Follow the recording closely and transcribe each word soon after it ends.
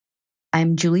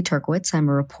I'm Julie Turkowitz. I'm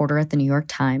a reporter at the New York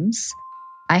Times.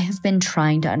 I have been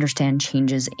trying to understand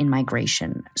changes in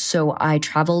migration. So I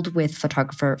traveled with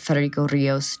photographer Federico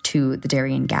Rios to the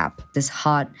Darien Gap, this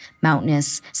hot,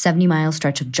 mountainous, 70-mile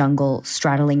stretch of jungle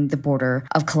straddling the border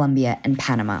of Colombia and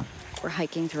Panama. We're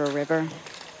hiking through a river,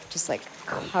 just like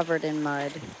covered in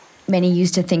mud. Many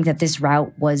used to think that this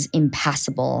route was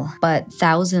impassable, but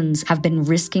thousands have been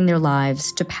risking their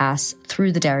lives to pass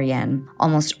through the Darien,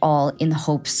 almost all in the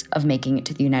hopes of making it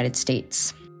to the United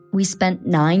States. We spent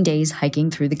 9 days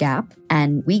hiking through the Gap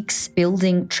and weeks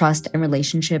building trust and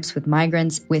relationships with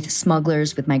migrants, with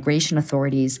smugglers, with migration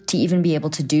authorities to even be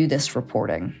able to do this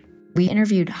reporting. We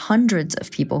interviewed hundreds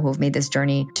of people who have made this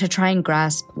journey to try and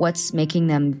grasp what's making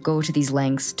them go to these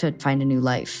lengths to find a new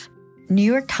life. New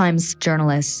York Times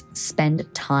journalists spend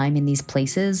time in these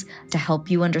places to help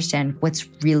you understand what's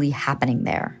really happening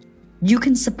there. You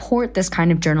can support this kind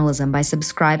of journalism by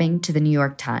subscribing to the New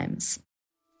York Times.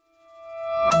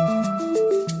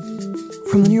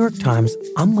 From the New York Times,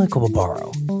 I'm Michael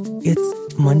Barbaro.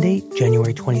 It's Monday,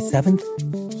 January 27th.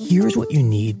 Here's what you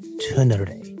need to know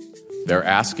today. They're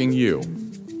asking you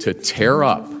to tear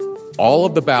up all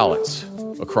of the ballots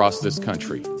across this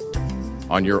country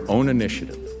on your own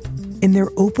initiative. In their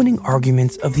opening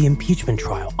arguments of the impeachment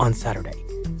trial on Saturday,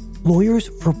 lawyers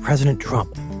for President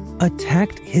Trump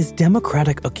attacked his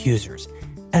Democratic accusers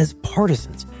as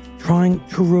partisans trying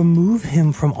to remove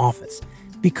him from office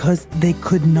because they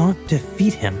could not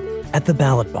defeat him at the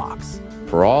ballot box.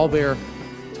 For all their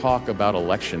talk about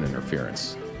election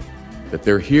interference, that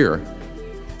they're here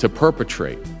to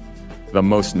perpetrate the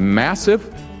most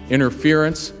massive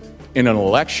interference in an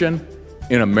election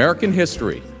in American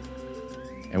history.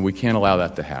 And we can't allow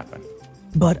that to happen.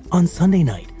 But on Sunday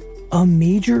night, a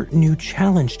major new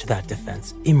challenge to that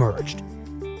defense emerged.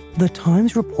 The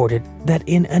Times reported that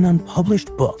in an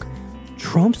unpublished book,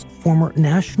 Trump's former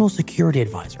national security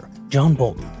advisor, John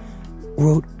Bolton,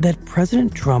 wrote that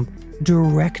President Trump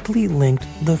directly linked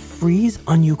the freeze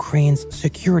on Ukraine's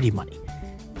security money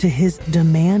to his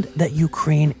demand that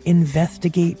Ukraine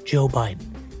investigate Joe Biden,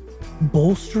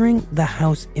 bolstering the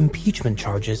House impeachment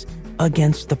charges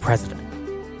against the president.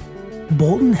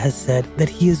 Bolton has said that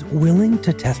he is willing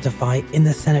to testify in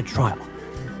the Senate trial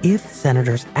if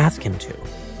senators ask him to,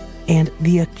 and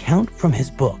the account from his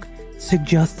book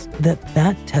suggests that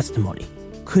that testimony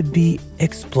could be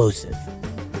explosive.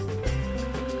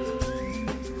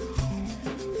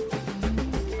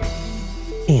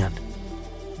 And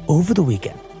over the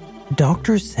weekend,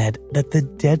 doctors said that the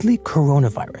deadly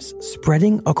coronavirus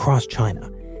spreading across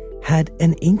China had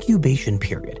an incubation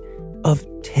period of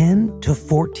 10 to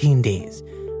 14 days,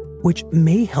 which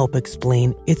may help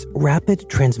explain its rapid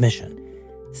transmission,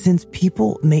 since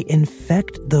people may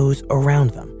infect those around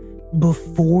them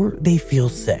before they feel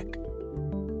sick.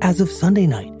 As of Sunday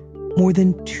night, more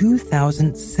than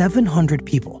 2,700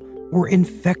 people were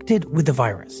infected with the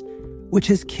virus, which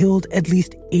has killed at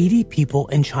least 80 people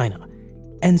in China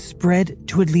and spread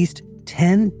to at least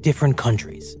 10 different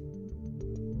countries.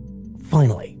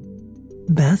 Finally,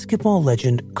 basketball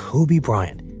legend Kobe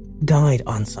Bryant died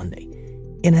on Sunday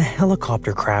in a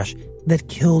helicopter crash that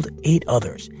killed 8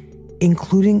 others,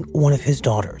 including one of his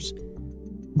daughters.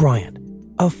 Bryant,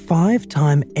 a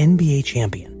 5-time NBA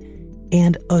champion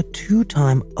and a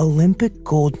 2-time Olympic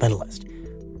gold medalist,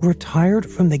 retired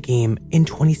from the game in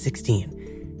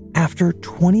 2016 after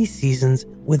 20 seasons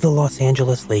with the Los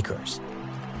Angeles Lakers.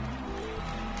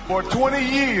 For 20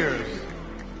 years,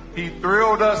 he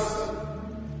thrilled us.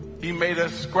 He made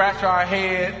us scratch our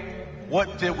head.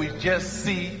 What did we just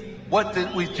see? What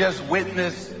did we just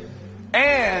witness?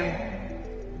 And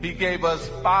he gave us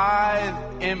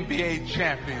 5 NBA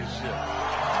championships.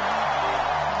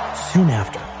 Soon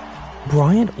after,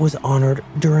 Bryant was honored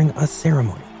during a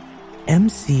ceremony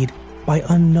emceed by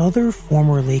another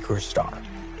former Lakers star,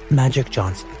 Magic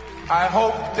Johnson. I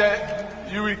hope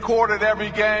that you recorded every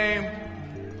game.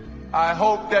 I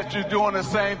hope that you're doing the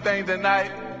same thing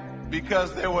tonight,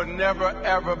 because there will never,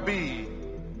 ever be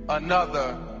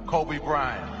another Kobe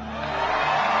Bryant.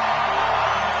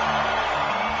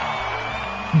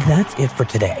 That's it for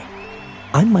today.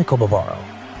 I'm Michael Barbaro.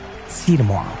 See you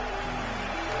tomorrow.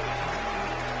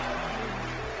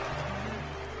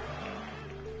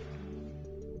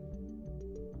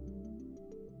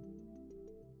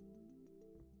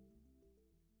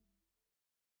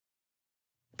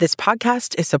 This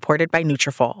podcast is supported by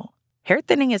Nutrafol. Hair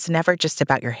thinning is never just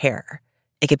about your hair.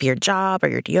 It could be your job or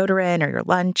your deodorant or your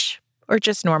lunch or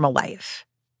just normal life.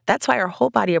 That's why our whole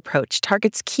body approach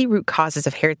targets key root causes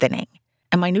of hair thinning.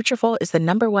 And My Nutrafol is the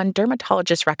 #1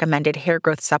 dermatologist-recommended hair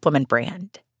growth supplement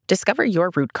brand. Discover your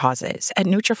root causes at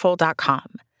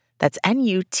Nutrafol.com. That's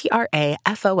NUTRAFOL.com.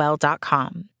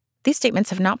 These statements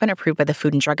have not been approved by the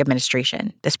Food and Drug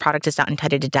Administration. This product is not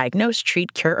intended to diagnose,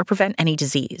 treat, cure, or prevent any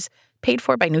disease. Paid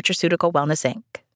for by Nutraceutical Wellness, Inc.